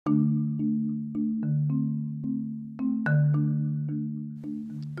Hey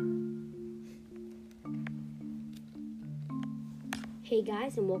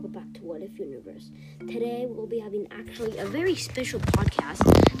guys, and welcome back to What If Universe. Today we'll be having actually a very special podcast.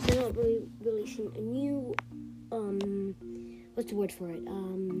 So we'll be releasing a new, what's the word for it?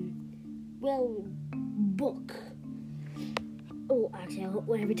 Book. Oh, actually, I hope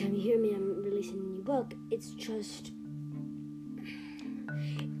every time you hear me, I'm releasing a new book.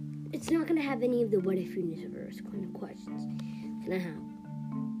 It's not gonna have any of the What If Universe kind of questions. It's gonna have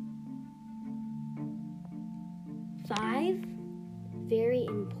 5 very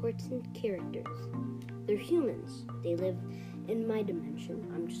important characters. They're humans. They live in my dimension.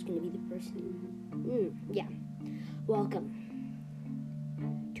 I'm just gonna be the person. Welcome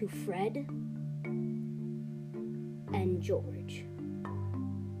to Fred and George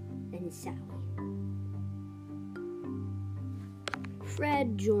and Sally.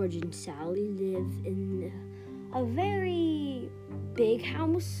 Fred, George, and Sally live in a very big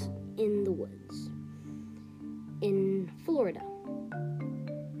house in the woods in Florida.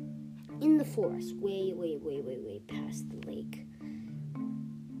 In the forest, way past the lake.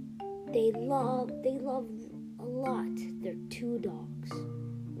 They love a lot their 2 dogs,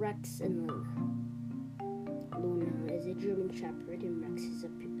 Rex and Luna. Luna is a German Shepherd and Rex is a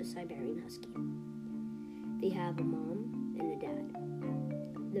Siberian Husky. They have a mom and a dad.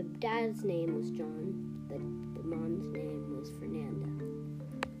 The dad's name was John, the mom's name was Fernanda.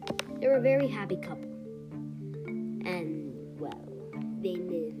 They were a very happy couple. And, well, they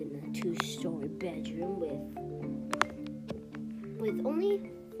live in a 2-story bedroom with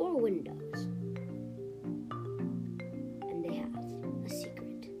only 4 windows. And they have a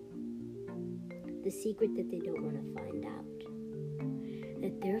secret. The secret that they don't want to find out.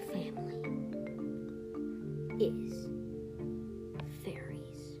 That their family is fairies.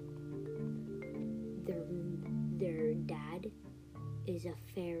 Their dad is a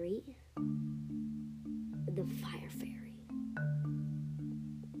fairy, the fire fairy.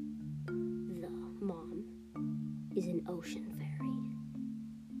 The mom is an ocean fairy.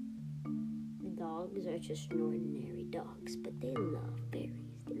 The dogs are just ordinary dogs, but they love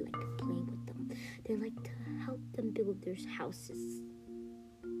fairies. They like to play with them. They like to help them build their houses.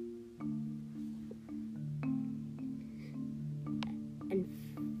 And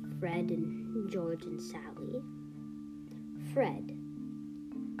Fred and George and Sally. Fred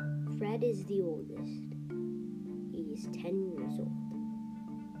is the oldest. He's 10 years old.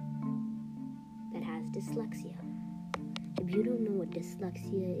 That has dyslexia. If you don't know what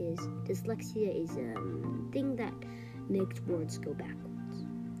dyslexia is a thing that makes words go backwards.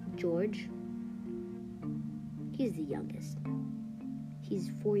 George, he's the youngest.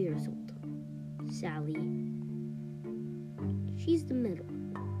 He's 4 years old. Sally, she's the middle.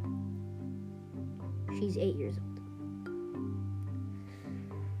 She's 8 years old.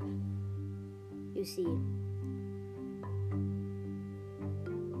 You see,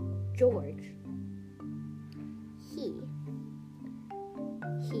 George, he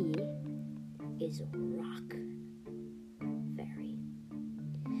is a rock fairy.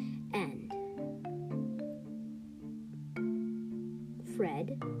 And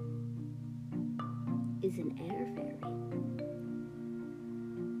Fred is an air fairy.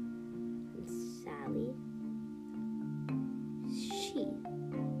 And Sally,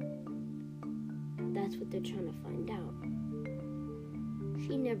 that's what they're trying to find out.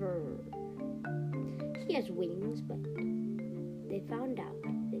 She has wings, but they found out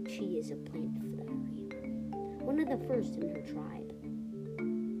that she is a plant fairy. One of the first in her tribe.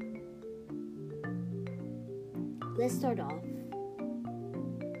 Let's start off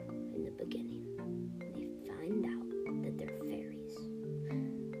in the beginning. They find out that they're fairies.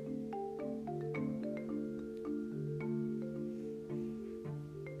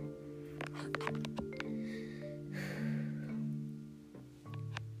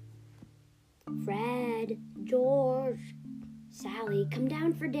 Fred, George, Sally, come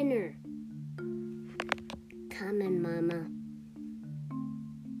down for dinner. Coming, Mama.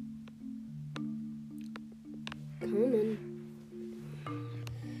 Coming.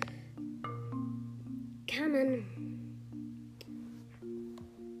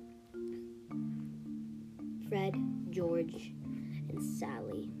 Fred, George, and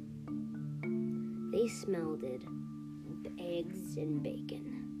Sally. They smelled it. Eggs and bacon.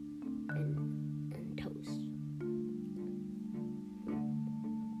 And toast.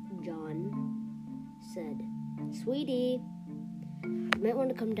 John said, "Sweetie, you might want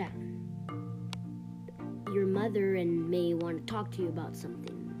to come down. Your mother and me want to talk to you about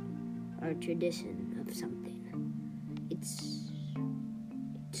something, our tradition of something. It's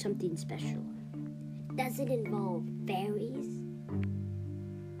something special. Does it involve fairies?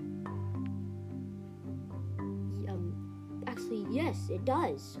 Actually, yes, it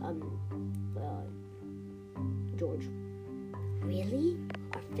does. George. Really?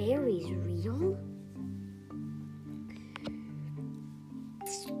 Are fairies real?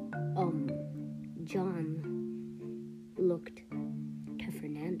 John looked to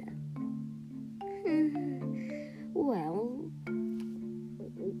Fernanda. Well,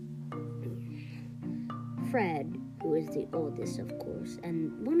 Fred, who is the oldest, of course,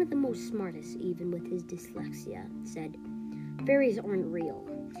 and one of the most smartest, even with his dyslexia, said, "Fairies aren't real.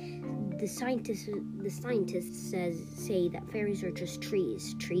 The scientists say that fairies are just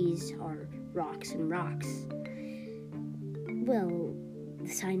trees. Trees are rocks and rocks." Well, the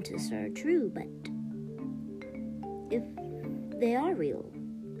scientists are true, but if they are real,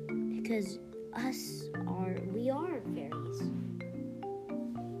 because we are fairies.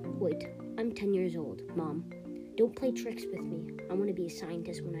 Wait, I'm 10 years old, Mom. Don't play tricks with me. I want to be a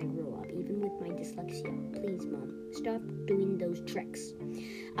scientist when I grow up, even with my dyslexia. Please, Mom, stop doing those tricks.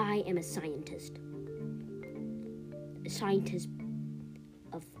 I am a scientist. A scientist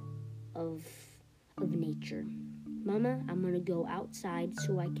of nature. Mama, I'm going to go outside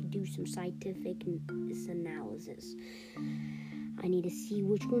so I can do some scientific analysis. I need to see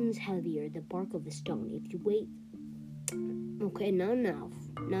which one's heavier, the bark of the stone. If you wait... Okay, now,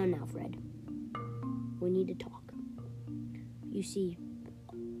 Fred. We need to talk. You see,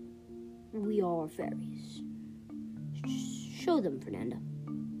 we are fairies. Show them, Fernanda.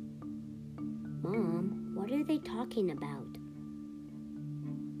 Mom, what are they talking about?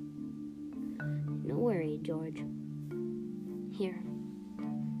 Don't worry, George. Here.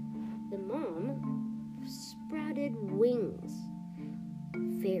 The mom sprouted wings.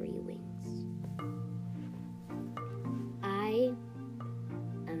 Fairy wings. I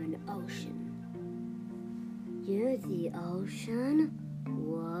am an ocean. You're the ocean?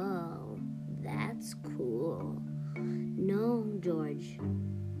 Whoa, that's cool. No, George.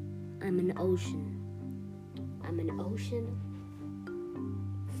 I'm an ocean. I'm an ocean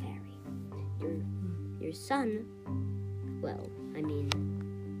fairy. Your son,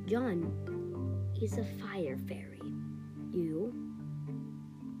 John, is a fire fairy. You?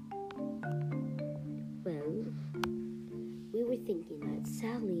 Well, we were thinking that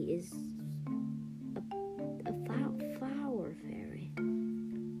Sally is a flower fairy.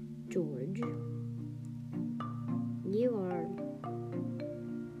 George, you are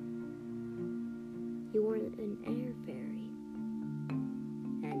an air fairy.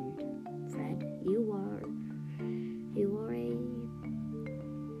 And Fred, you are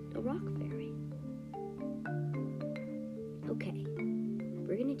a rock fairy. Okay,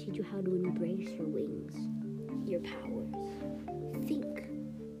 we're gonna teach you how to embrace your wings, your powers. Think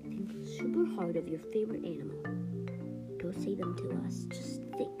super hard of your favorite animal. Don't say them to us, just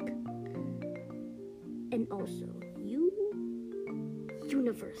think. And also, you,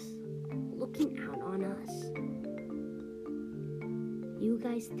 universe, looking out on us. You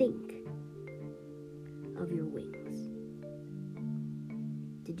guys think of your wings.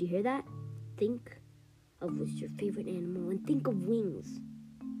 Did you hear that? Think of what's your favorite animal and think of wings.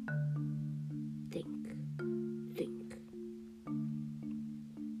 Think.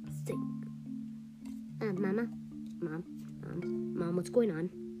 Mom, what's going on?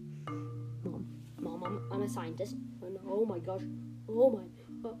 Mom, I'm a scientist. Oh my gosh. Mom,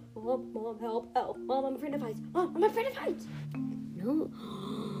 help. Mom, I'm afraid of heights. Mom, I'm afraid of heights. No.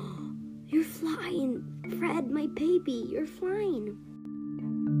 You're flying. Fred, my baby, you're flying.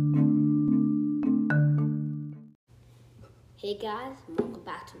 Hey guys, welcome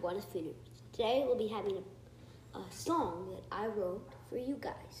back to What is Fitness. Today we'll be having a song that I wrote for you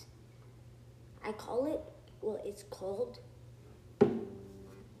guys. It's called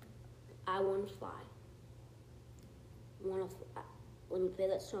I Wanna Fly. Let me play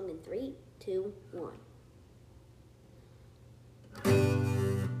that song in 3, 2, 1.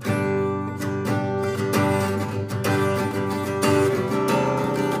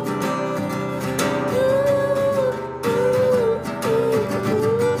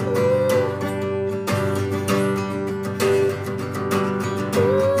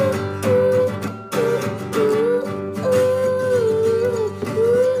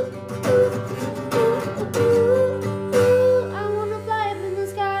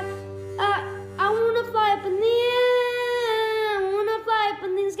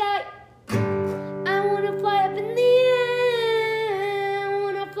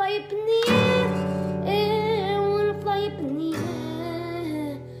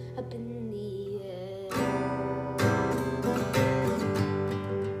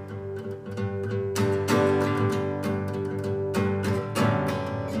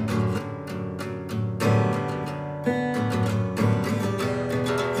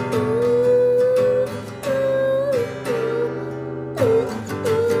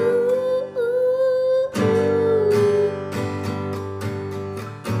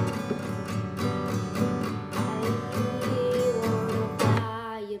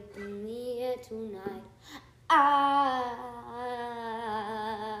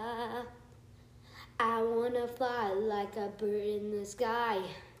 like a bird in the sky.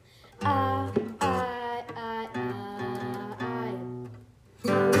 I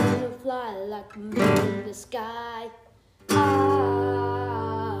wanna fly like a bird in the sky.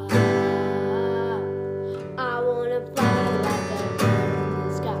 I wanna fly like a bird in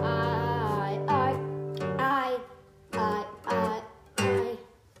the sky.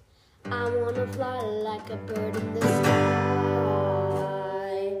 I wanna fly like a bird in the sky.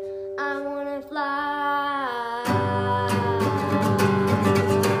 I wanna fly.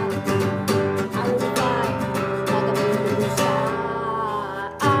 I wanna fly like a bird in the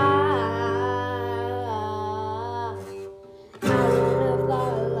sky. I wanna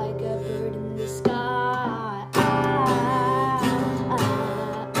fly like a bird in the sky. I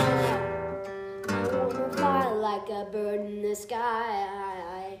wanna fly like a bird in the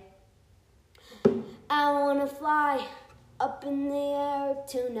sky. I wanna fly up in the air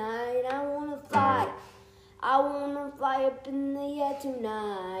tonight. I wanna fly. I wanna fly up in the air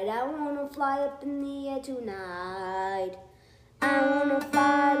tonight. I wanna fly up in the air tonight. I wanna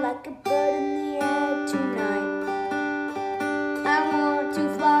fly like a bird in the air tonight. I want to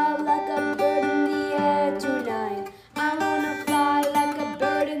fly like a bird in the air tonight. I wanna fly like a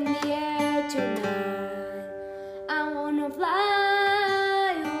bird in the air tonight. I wanna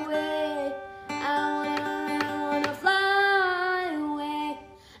fly away. I wanna fly away.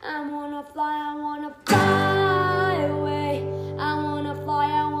 I wanna fly away. I wanna fly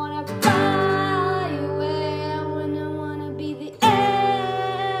away. I wanna be the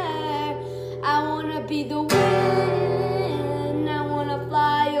air. I wanna be the wind. I wanna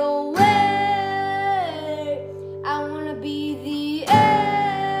fly away. I wanna be the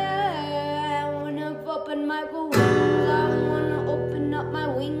air. I wanna open my wings. I wanna open up my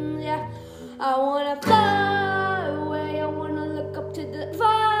wings, yeah. I wanna fly away. I wanna look up to the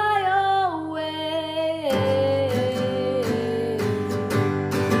fly away.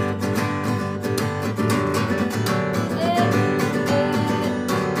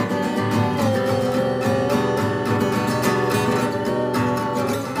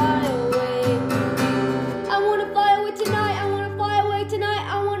 Fly away. I wanna fly away tonight. I wanna fly away tonight.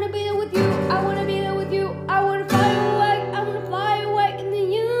 I wanna be there with you. I wanna be there with you. I wanna fly away. I wanna fly away in the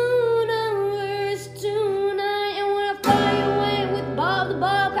universe tonight. I wanna fly away with Bob the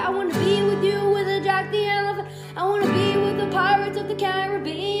Bug. I wanna be with you with a Jack the Elephant. I wanna be with the Pirates of the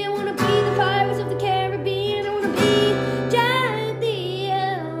Caribbean. I wanna be the Pirates of the Caribbean. I wanna be Jack the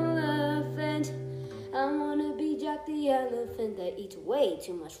Elephant. I wanna be Jack the Elephant that eats way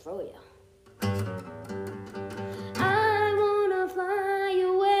too much froyo. I wanna fly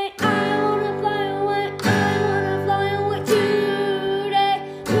away. I wanna fly away. I wanna fly away today.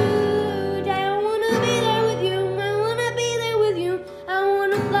 Today I wanna be there with you. I wanna be there with you. I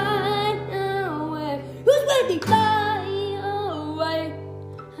wanna fly away. Who's ready? Fly away.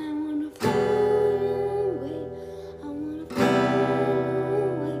 I wanna fly away. I wanna fly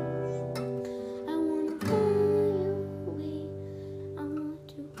away. I wanna fly away. I want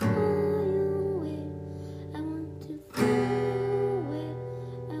to fly away. I want to fly away.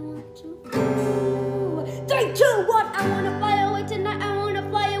 I want to fly away. 3, 2, 1. I wanna fly away tonight. I wanna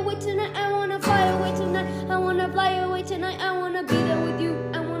fly away tonight. I wanna fly away tonight. I wanna fly away tonight. I wanna be there with you.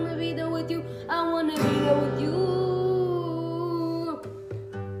 I wanna be there with you. I wanna be there with you.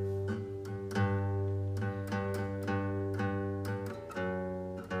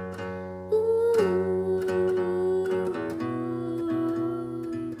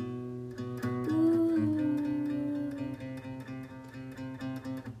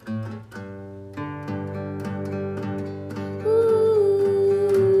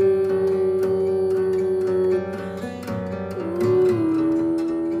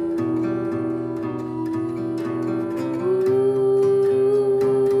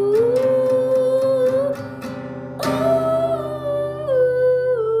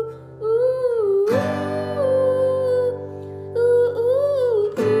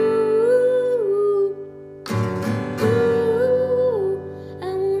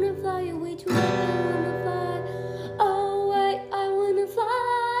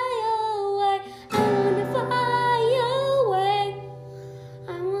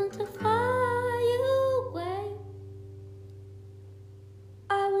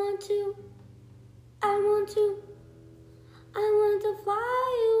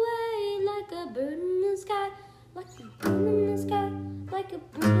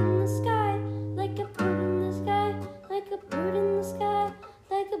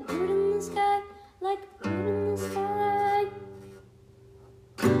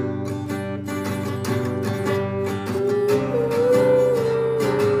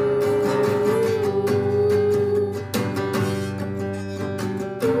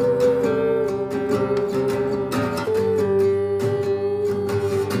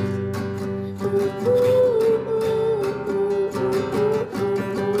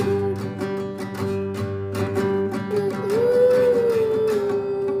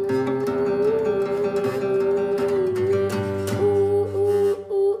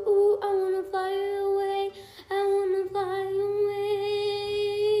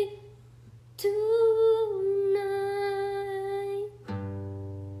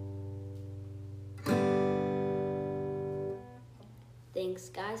 Thanks,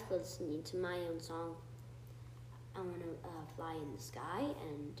 guys, for listening to my own song. I want to fly in the sky,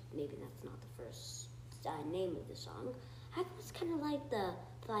 and maybe that's not the first name of the song. I was kind of like the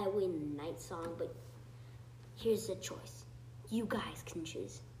Fly Away in the Night song, but here's the choice. You guys can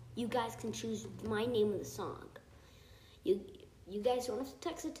choose. You guys can choose my name of the song. You guys don't have to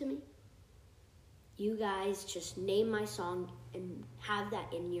text it to me. You guys just name my song and have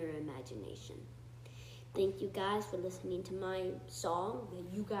that in your imagination. Thank you guys for listening to my song that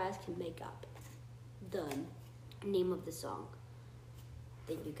you guys can make up the name of the song.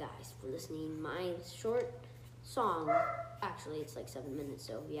 Thank you guys for listening to my short song. Actually, it's like 7 minutes,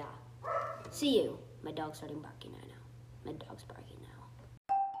 so yeah. See you. My dog's starting barking right now. My dog's barking now.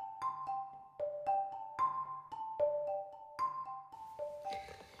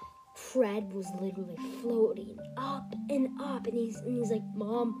 Fred was literally floating up and up, and he's like,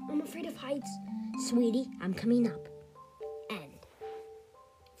 Mom, I'm afraid of heights. Sweetie, I'm coming up. And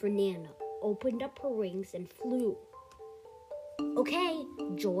Fernanda opened up her wings and flew. Okay,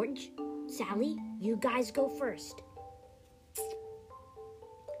 George, Sally, you guys go first.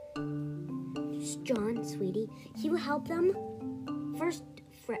 John, sweetie, can you help them? First,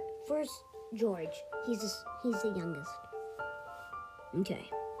 George. He's the youngest. Okay,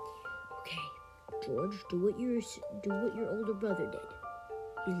 George, do what your older brother did.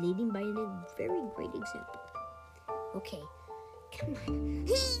 He's leading by a very great example. Okay, come on.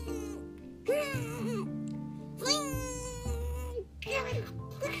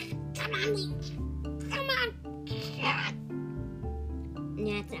 Come on.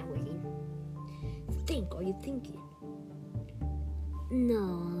 Nah, it's not working. Think, are you thinking? No,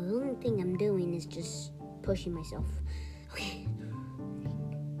 the only thing I'm doing is just pushing myself. Okay.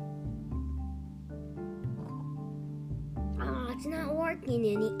 It's not working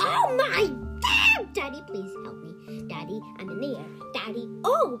any. Oh my God! Daddy, please help me. Daddy, I'm in the air. Daddy.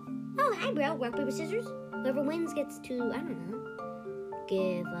 Oh, hi, bro. Rock, paper, scissors. Whoever wins gets to, I don't know,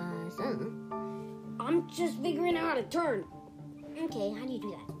 give us. I'm just figuring out how to turn. Okay, how do you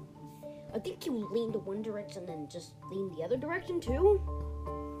do that? I think you lean to one direction and just lean the other direction too.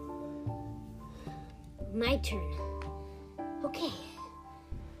 My turn. Okay.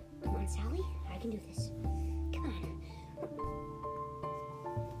 Come on, Sally. I can do this. Come on.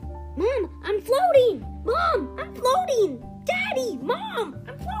 Mom, I'm floating! Mom, I'm floating! Daddy, Mom,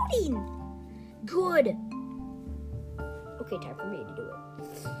 I'm floating! Good. Okay, time for me to do it.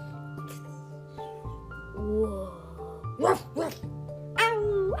 Whoa. Woof, woof.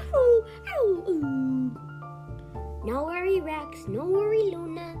 Ow, ow, ow, ooh. No worry, Rex. No worry,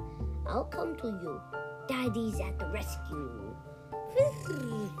 Luna. I'll come to you. Daddy's at the rescue.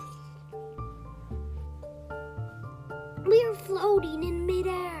 We're floating in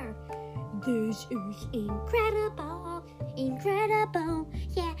midair. This is incredible, incredible,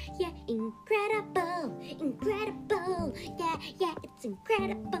 yeah, incredible, incredible, yeah, it's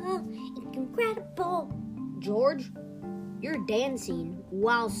incredible, incredible. George, you're dancing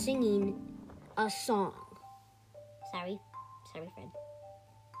while singing a song. Sorry, Fred.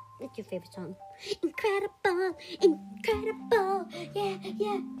 What's your favorite song? Incredible, incredible,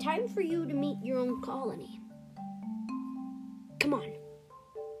 yeah. Time for you to meet your own colony. Come on.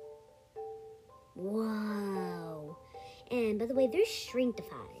 Whoa. And by the way, they're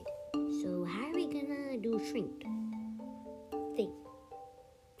shrinkified. So how are we gonna do shrink? Think.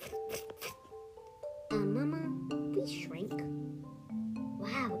 Mama, we shrink.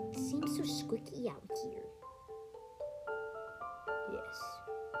 Wow, it seems so squeaky out here. Yes,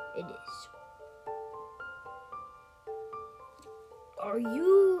 it is. Are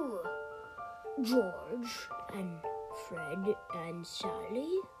you George and Fred and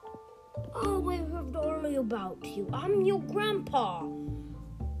Sally? Oh, I heard only about you. I'm your grandpa.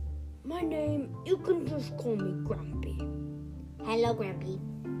 My name, you can just call me Grumpy. Hello, Grumpy.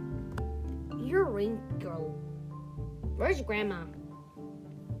 You're a wrinkle. Where's Grandma?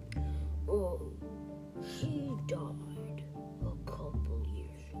 Oh, she died a couple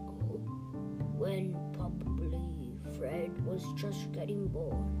years ago when probably Fred was just getting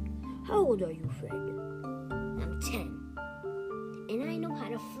born. How old are you, Fred? I'm 10. And I know how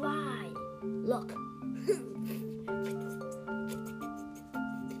to fly. Look.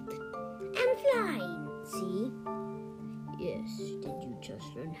 I'm flying. See? Yes. Did you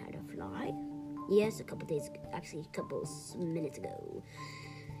just learn how to fly? Yes, a couple minutes ago.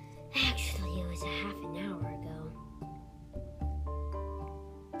 Actually, it was a half an hour ago.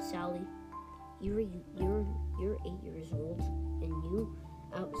 Sally, you're 8 years old, and you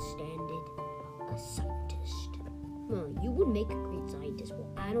outstanded a scientist. Well, you would make a great scientist. Well,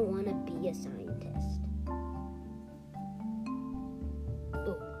 I don't want to be a scientist.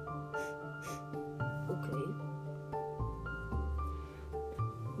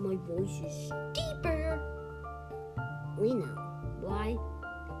 my voice is deeper. We know. Why?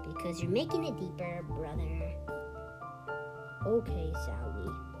 Because you're making it deeper, brother. Okay, Sally.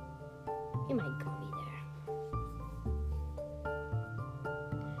 You might call me there.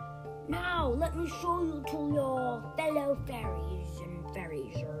 Now, let me show you to your fellow fairies and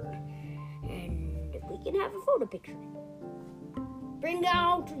fairies, and we can have a photo picture. Bring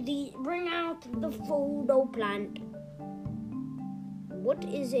out the photo plant. What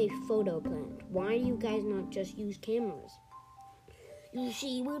is a photo plant? Why do you guys not just use cameras? You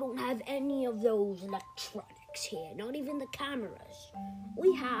see, we don't have any of those electronics here, not even the cameras.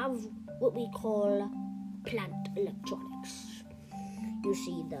 We have what we call plant electronics. You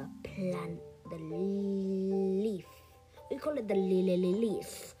see the plant, the leaf. We call it the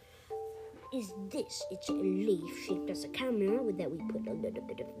leaf. Is this? It's a leaf shaped as a camera that we put a little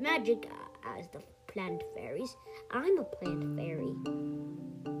bit of magic as the plant fairies. I'm a plant fairy.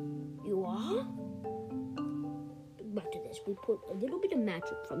 You are? Back to this. We put a little bit of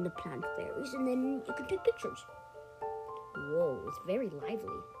magic from the plant fairies, and then you can take pictures. Whoa, it's very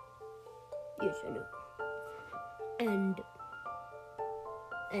lively. Yes, I know. And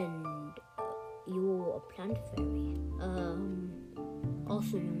you're a plant fairy,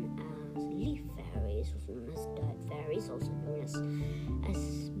 also known as leaf fairies, also known as dirt fairies, also known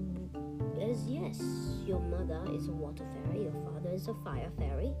as yes, your mother is a water fairy, your father is a fire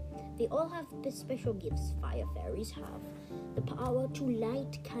fairy. They all have special gifts. Fire fairies have the power to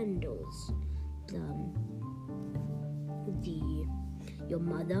light candles. Your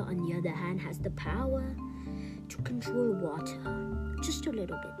mother, on the other hand, has the power to control water, just a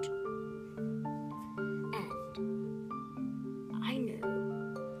little bit. And I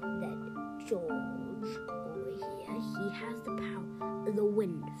know that George over here, he has the power, the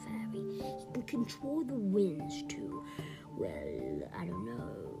wind fairy. He can control the winds too. Well, I don't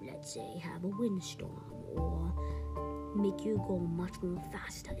know, let's say have a windstorm or make you go much more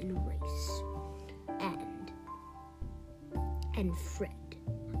faster in a race. And Fred,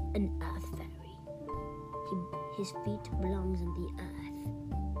 an earth fairy. His feet belongs in the earth.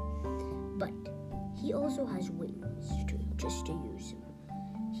 But he also has wings too, just to use them.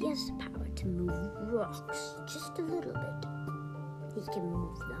 He has the power to move rocks just a little bit. He can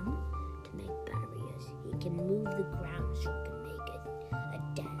move them to make barriers. He can move the ground so he can make it a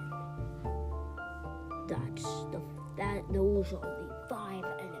dam. Those are the 5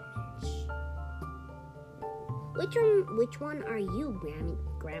 elements. Which one are you,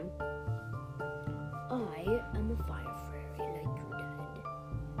 Graham? I am a fire fairy like your dad.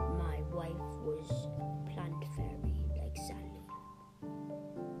 My wife was a plant fairy like Sally.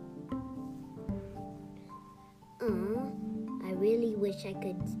 I really wish I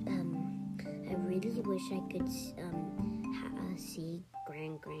could see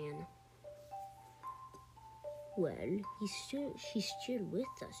Gran. Well, she's still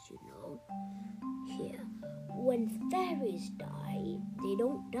with us, you know. Here, when fairies die, they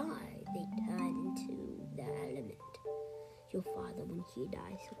don't die. They turn into the element. Your father, when he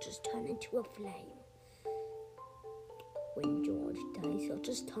dies, he'll just turn into a flame. When George dies, he'll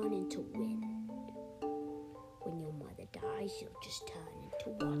just turn into wind. When your mother dies, she'll just turn into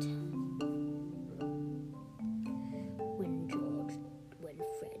water. When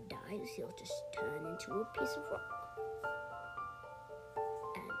Fred dies, he'll just turn into a piece of rock.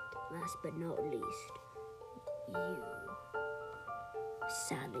 And last but not least, you,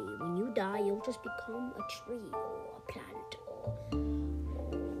 Sally. When you die, you'll just become a tree or a plant or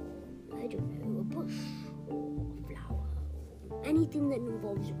I don't know, a bush or a flower or anything that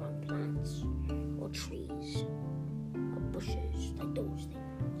involves around plants or trees or bushes, like those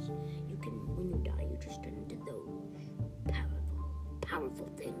things. When you die, you just turn into those powerful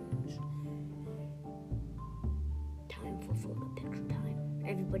things. Time for photo picture time.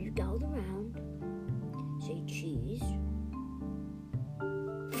 Everybody gather around. Say cheese.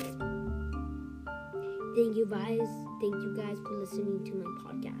 Thank you guys for listening to my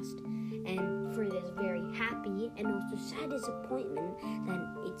podcast. And for this very happy and also sad disappointment that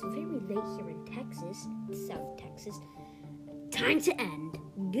it's very late here in Texas, South Texas. Time to end.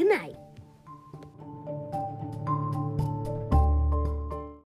 Good night.